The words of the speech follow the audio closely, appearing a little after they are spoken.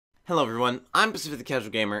Hello everyone, I'm Pacific the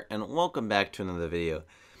Casual Gamer, and welcome back to another video.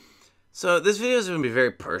 So this video is going to be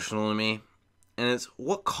very personal to me, and it's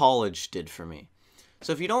what college did for me.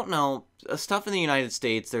 So if you don't know, stuff in the United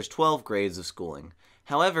States, there's 12 grades of schooling.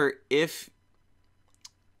 However, if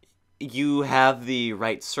you have the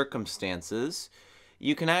right circumstances,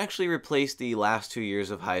 you can actually replace the last 2 years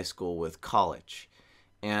of high school with college.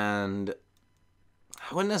 And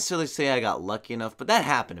I wouldn't necessarily say I got lucky enough, but that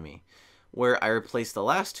happened to me, where I replaced the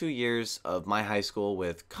last 2 years of my high school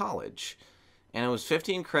with college. And it was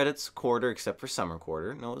 15 credits a quarter, except for summer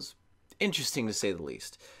quarter, and it was interesting to say the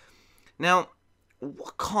least. Now,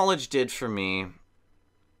 what college did for me,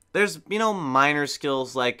 there's, minor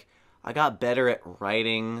skills, like I got better at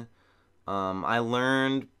writing, I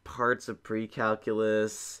learned parts of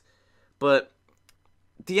pre-calculus, but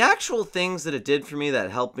the actual things that it did for me that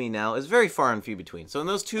helped me now is very far and few between. So in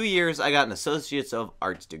those 2 years, I got an Associates of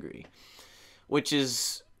Arts degree, which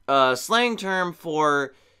is a slang term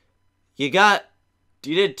for you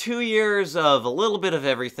did 2 years of a little bit of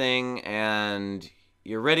everything and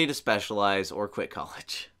you're ready to specialize or quit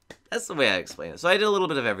college. That's the way I explain it. So I did a little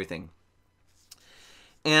bit of everything.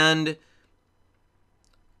 And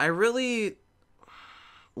I really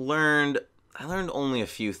learned only a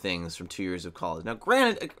few things from 2 years of college. Now,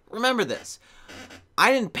 granted, remember this.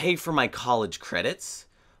 I didn't pay for my college credits,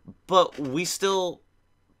 but we still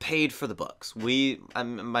paid for the books.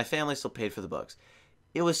 My family still paid for the books.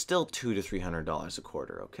 It was still $200 to $300 a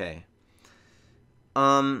quarter, okay?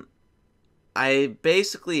 I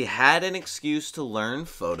basically had an excuse to learn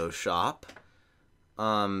Photoshop.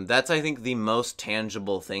 That's, I think, the most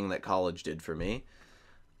tangible thing that college did for me.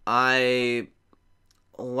 I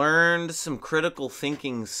learned some critical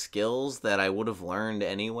thinking skills that I would have learned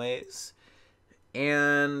anyways.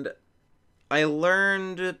 And I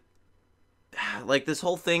learned, like, this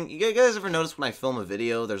whole thing. You guys ever notice when I film a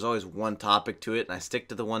video, there's always one topic to it, and I stick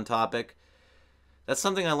to the one topic? That's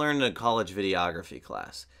something I learned in a college videography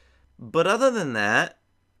class. But other than that,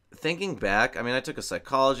 thinking back, I took a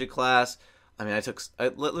psychology class.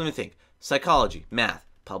 Let me think. Psychology, math,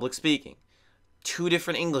 public speaking, 2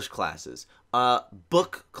 different English classes,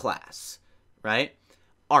 book class, right?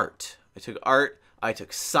 Art. I took art. I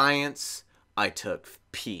took science. I took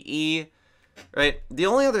PE, right? The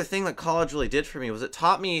only other thing that college really did for me was it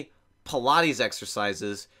taught me Pilates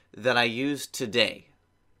exercises that I use today.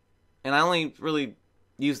 And I only really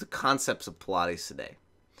use the concepts of Pilates today.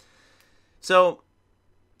 So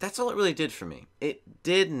that's all it really did for me. It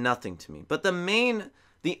did nothing to me. But the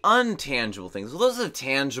untangible things, well, those are the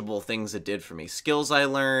tangible things it did for me. Skills I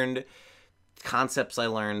learned, concepts I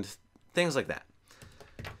learned, things like that.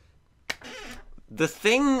 The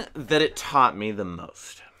thing that it taught me the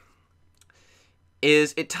most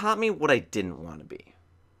is it taught me what I didn't want to be.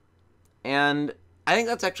 And I think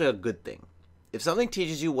that's actually a good thing. If something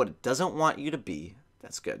teaches you what it doesn't want you to be,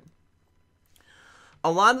 that's good.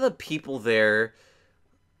 A lot of the people there,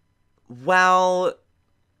 while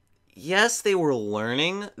yes, they were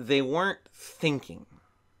learning, they weren't thinking.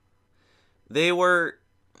 They were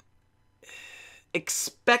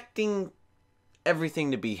expecting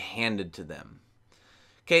everything to be handed to them.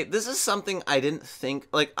 Okay, this is something I didn't think,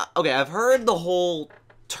 okay, I've heard the whole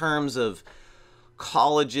terms of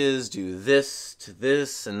colleges do this to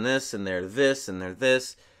this, and they're this, and they're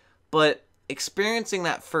this, but experiencing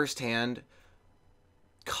that firsthand,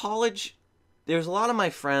 college, there's a lot of my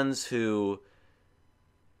friends who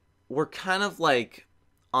were kind of like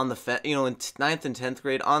on the fence, in 9th and 10th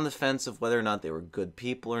grade, on the fence of whether or not they were good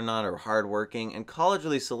people or not, or hardworking, and college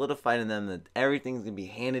really solidified in them that everything's going to be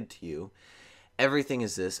handed to you. Everything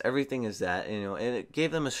is this, everything is that, and it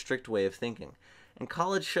gave them a strict way of thinking. And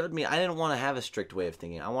college showed me I didn't want to have a strict way of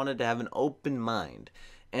thinking. I wanted to have an open mind.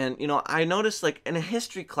 And, I noticed, like, in a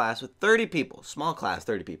history class with 30 people, small class,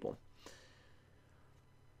 30 people,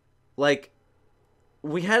 like,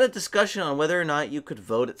 we had a discussion on whether or not you could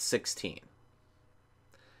vote at 16.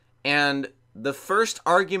 And the first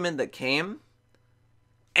argument that came,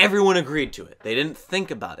 everyone agreed to it. They didn't think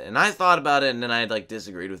about it. And I thought about it, and then I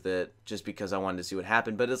disagreed with it just because I wanted to see what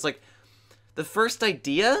happened. But it's like the first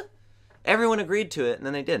idea, everyone agreed to it, and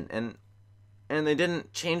then they didn't. And they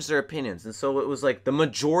didn't change their opinions. And so it was like the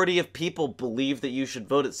majority of people believed that you should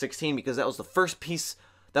vote at 16 because that was the first piece,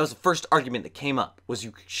 that was the first argument that came up, was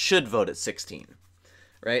you should vote at 16,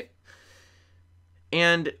 right?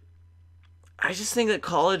 And I just think that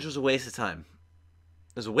college was a waste of time.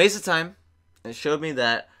 It was a waste of time. It showed me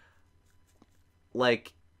that,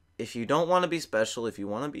 like, if you don't want to be special, if you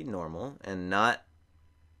want to be normal and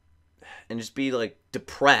just be, like,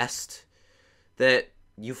 depressed, that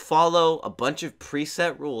you follow a bunch of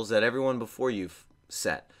preset rules that everyone before you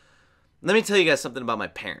set. Let me tell you guys something about my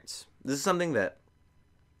parents. This is something that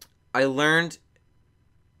I learned.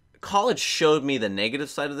 College showed me the negative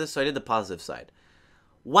side of this, so I did the positive side.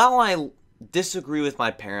 While I disagree with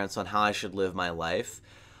my parents on how I should live my life,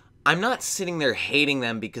 I'm not sitting there hating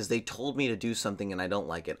them because they told me to do something and I don't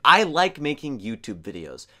like it. I like making YouTube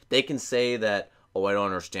videos. They can say that, oh, I don't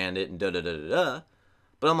understand it and da-da-da-da-da.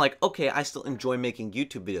 But I'm like, okay, I still enjoy making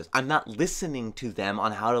YouTube videos. I'm not listening to them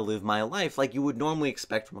on how to live my life like you would normally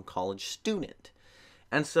expect from a college student.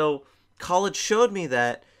 And so college showed me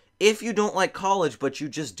that if you don't like college but you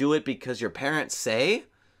just do it because your parents say,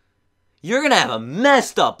 you're going to have a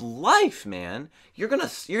messed up life, man. It's going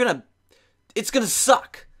to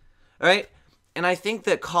suck. All right? And I think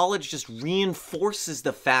that college just reinforces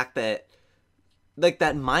the fact that, like,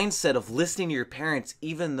 that mindset of listening to your parents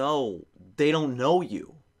even though they don't know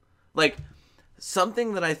you. Like,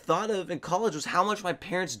 something that I thought of in college was how much my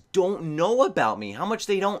parents don't know about me. How much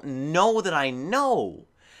they don't know that I know.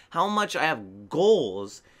 How much I have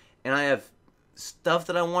goals and I have stuff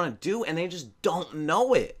that I want to do and they just don't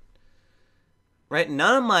know it. Right?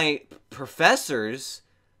 None of my professors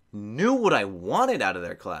knew what I wanted out of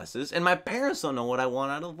their classes, and my parents don't know what I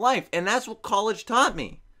want out of life. And that's what college taught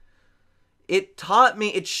me. It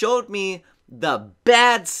showed me the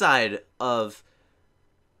bad side of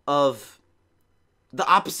the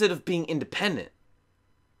opposite of being independent.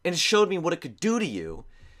 And it showed me what it could do to you.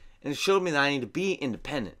 And it showed me that I need to be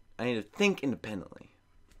independent. I need to think independently.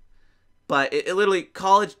 But it literally,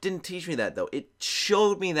 college didn't teach me that, though. It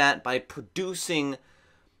showed me that by producing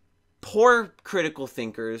poor critical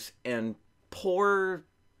thinkers and poor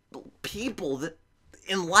people that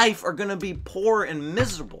in life are going to be poor and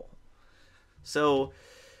miserable. So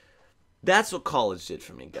that's what college did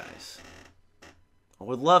for me, guys. I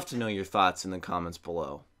would love to know your thoughts in the comments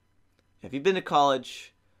below. Have you been to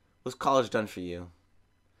college? What's college done for you?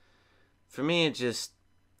 For me, it just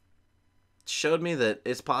showed me that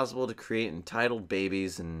it's possible to create entitled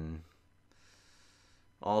babies and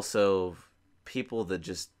also people that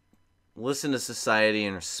just listen to society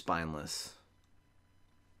and are spineless.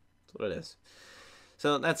 That's what it is.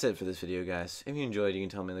 So that's it for this video, guys. If you enjoyed, you can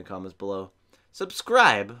tell me in the comments below.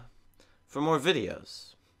 Subscribe for more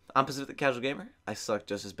videos. I'm Pacific the Casual Gamer. I suck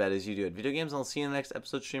just as bad as you do at video games, and I'll see you in the next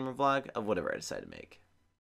episode, stream, or vlog of whatever I decide to make.